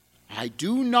I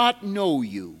do not know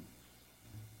you.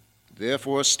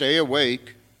 Therefore stay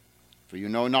awake, for you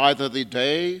know neither the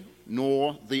day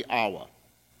nor the hour.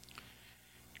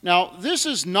 Now, this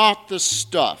is not the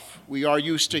stuff we are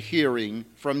used to hearing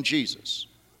from Jesus.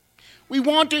 We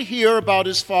want to hear about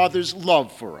his Father's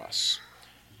love for us,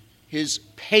 his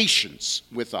patience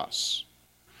with us.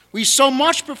 We so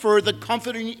much prefer the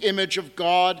comforting image of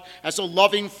God as a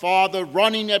loving Father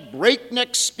running at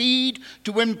breakneck speed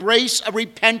to embrace a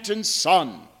repentant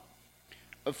Son,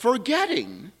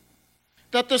 forgetting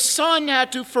that the Son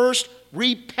had to first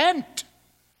repent,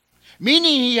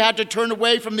 meaning he had to turn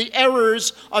away from the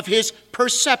errors of his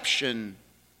perception,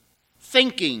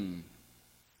 thinking,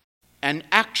 and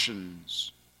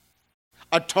actions,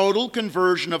 a total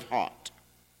conversion of heart.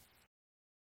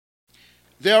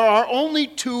 There are only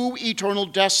two eternal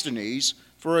destinies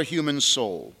for a human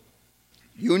soul: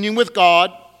 union with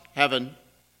God, heaven;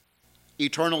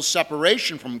 eternal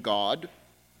separation from God,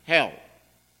 hell.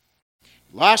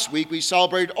 Last week we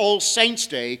celebrated All Saints'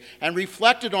 Day and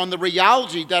reflected on the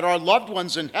reality that our loved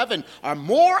ones in heaven are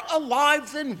more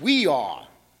alive than we are.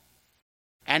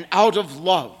 And out of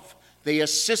love, they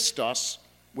assist us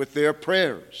with their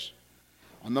prayers.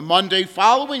 On the Monday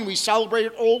following, we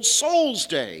celebrated All Souls'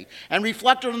 Day and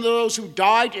reflected on those who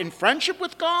died in friendship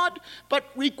with God, but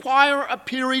require a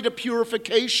period of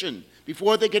purification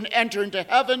before they can enter into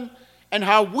heaven, and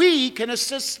how we can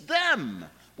assist them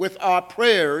with our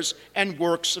prayers and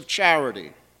works of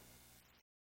charity.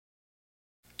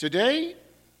 Today,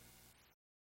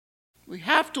 we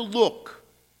have to look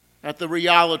at the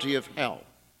reality of hell.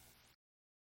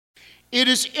 It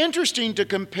is interesting to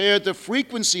compare the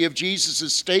frequency of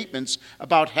Jesus' statements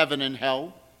about heaven and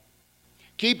hell,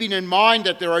 keeping in mind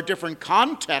that there are different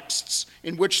contexts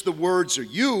in which the words are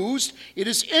used. It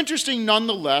is interesting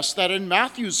nonetheless that in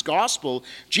Matthew's gospel,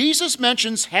 Jesus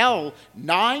mentions hell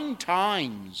 9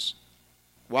 times,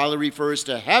 while he refers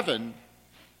to heaven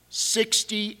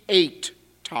 68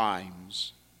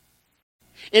 times.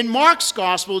 In Mark's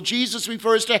gospel, Jesus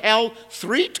refers to hell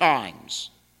 3 times,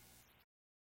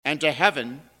 and to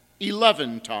heaven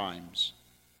 11 times.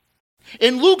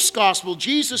 In Luke's gospel,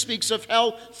 Jesus speaks of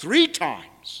hell 3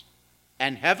 times,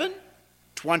 and heaven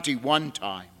 21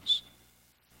 times.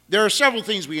 There are several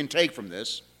things we can take from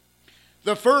this.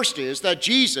 The first is that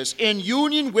Jesus, in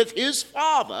union with his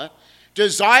Father,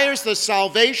 desires the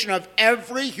salvation of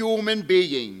every human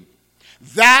being.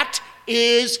 That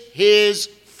is his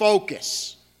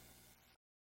focus.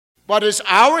 But is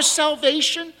our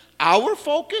salvation our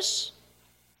focus?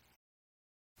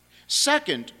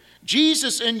 Second,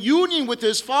 Jesus, in union with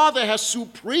his Father, has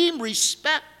supreme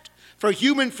respect for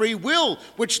human free will,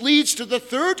 which leads to the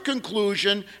third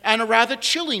conclusion, and a rather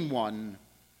chilling one.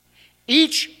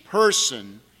 Each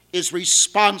person is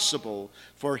responsible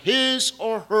for his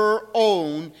or her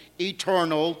own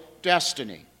eternal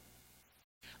destiny.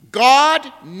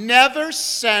 God never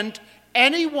sent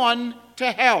anyone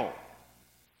to hell.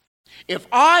 If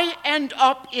I end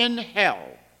up in hell,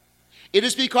 it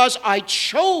is because I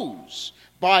chose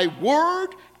by word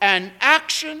and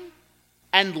action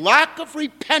and lack of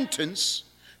repentance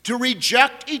to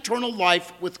reject eternal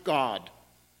life with God.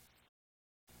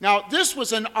 Now, this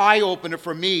was an eye-opener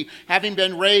for me, having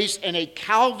been raised in a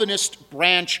Calvinist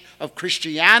branch of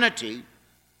Christianity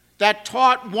that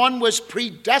taught one was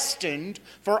predestined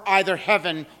for either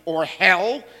heaven or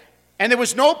hell, and there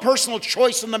was no personal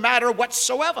choice in the matter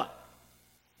whatsoever.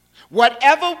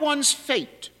 Whatever one's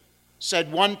fate,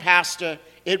 said one pastor,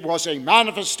 it was a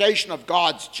manifestation of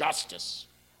God's justice.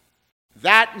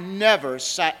 That never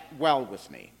sat well with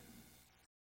me.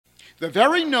 The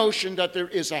very notion that there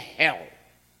is a hell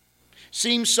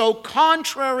seems so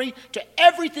contrary to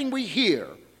everything we hear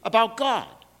about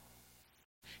God.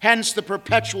 Hence the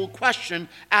perpetual question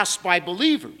asked by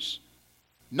believers,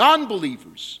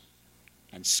 non-believers,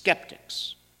 and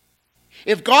skeptics.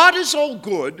 If God is all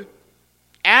good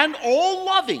and all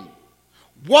loving,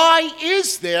 why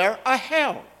is there a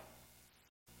hell?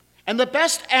 And the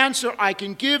best answer I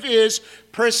can give is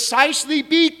precisely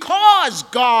because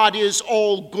God is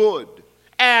all good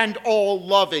and all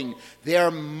loving,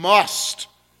 there must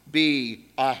be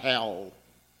a hell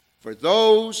for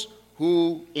those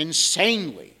who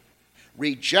insanely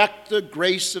reject the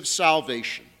grace of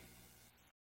salvation.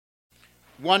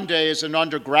 One day, as an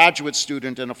undergraduate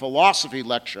student in a philosophy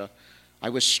lecture, I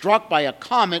was struck by a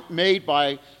comment made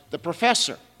by the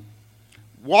professor.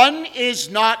 One is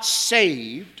not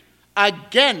saved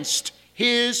against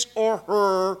his or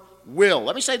her will.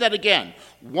 Let me say that again.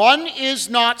 One is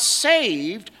not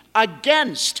saved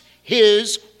against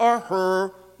his or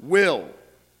her will.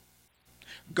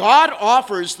 God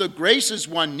offers the graces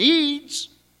one needs,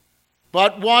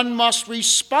 but one must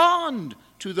respond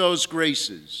to those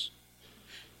graces.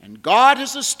 And God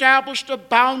has established a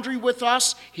boundary with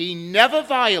us he never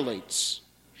violates.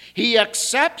 He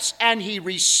accepts and he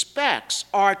respects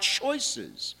our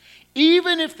choices,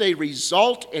 even if they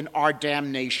result in our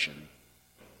damnation.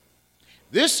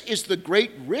 This is the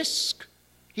great risk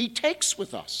he takes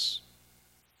with us.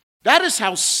 That is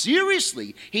how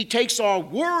seriously he takes our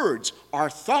words, our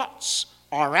thoughts,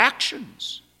 our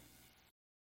actions.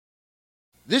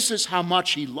 This is how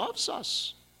much he loves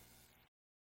us.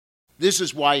 This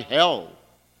is why hell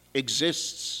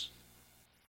exists.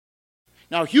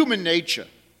 Now, human nature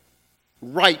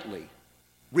rightly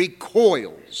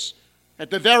recoils at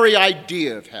the very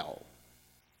idea of hell.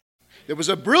 There was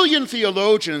a brilliant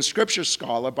theologian and scripture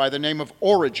scholar by the name of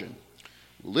Origen,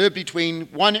 who lived between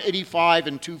 185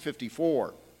 and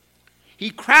 254.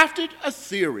 He crafted a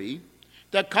theory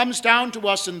that comes down to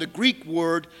us in the Greek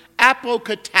word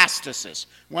apokatastasis.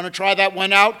 Want to try that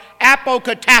one out?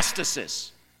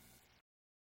 Apokatastasis.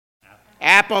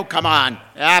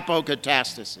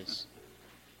 Apokatastasis.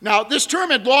 Now, this term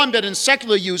had long been in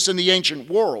secular use in the ancient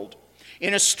world.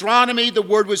 In astronomy, the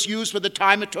word was used for the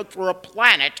time it took for a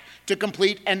planet to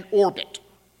complete an orbit.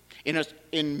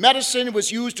 In medicine, it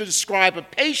was used to describe a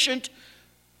patient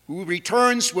who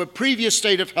returns to a previous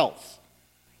state of health.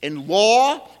 In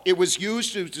law, it was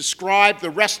used to describe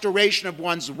the restoration of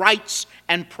one's rights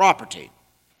and property.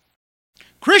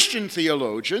 Christian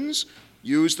theologians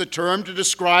use the term to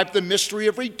describe the mystery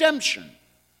of redemption,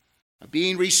 of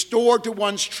being restored to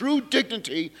one's true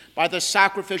dignity by the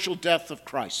sacrificial death of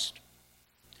Christ.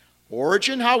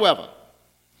 Origen, however,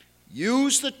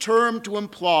 used the term to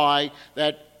imply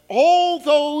that all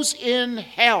those in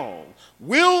hell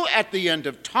will, at the end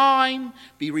of time,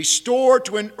 be restored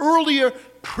to an earlier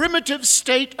primitive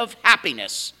state of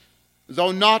happiness,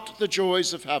 though not the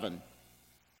joys of heaven.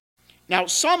 Now,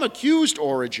 some accused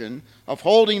Origen of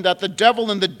holding that the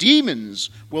devil and the demons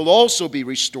will also be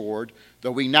restored,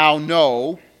 though we now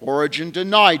know Origen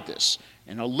denied this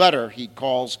in a letter he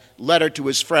calls Letter to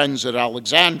his Friends at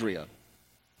Alexandria.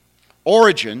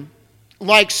 Origen,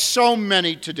 like so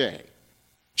many today,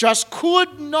 just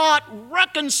could not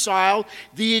reconcile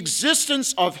the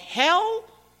existence of hell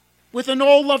with an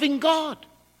all-loving God.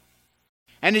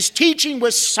 And his teaching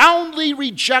was soundly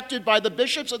rejected by the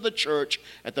bishops of the church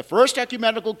at the First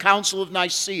Ecumenical Council of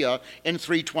Nicaea in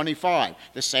 325,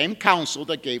 the same council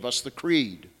that gave us the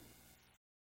Creed.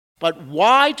 But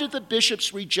why did the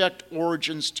bishops reject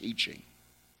Origen's teaching?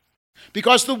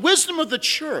 Because the wisdom of the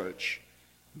church,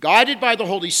 guided by the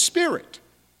Holy Spirit,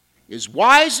 is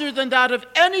wiser than that of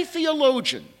any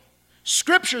theologian,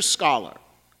 scripture scholar,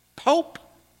 pope,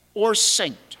 or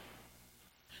saint.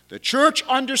 The church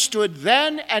understood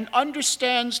then and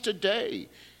understands today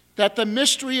that the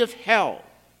mystery of hell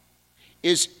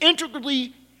is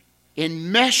integrally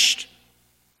enmeshed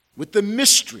with the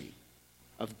mystery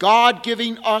of God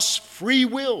giving us free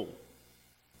will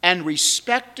and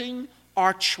respecting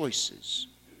our choices.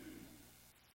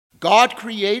 God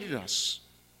created us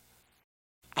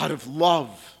out of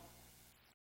love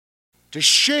to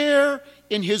share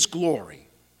in his glory.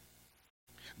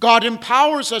 God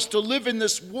empowers us to live in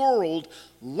this world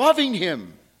loving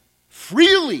him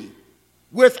freely,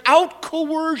 without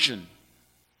coercion,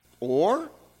 or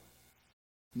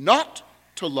not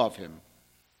to love him.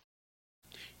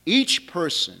 Each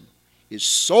person is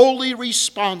solely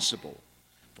responsible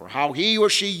for how he or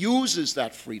she uses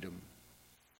that freedom.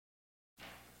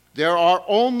 There are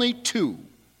only two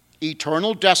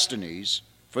eternal destinies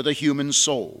for the human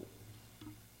soul: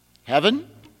 heaven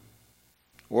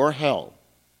or hell.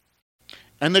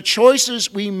 And the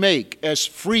choices we make as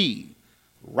free,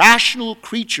 rational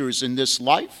creatures in this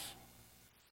life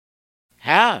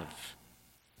have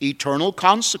eternal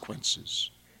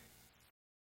consequences.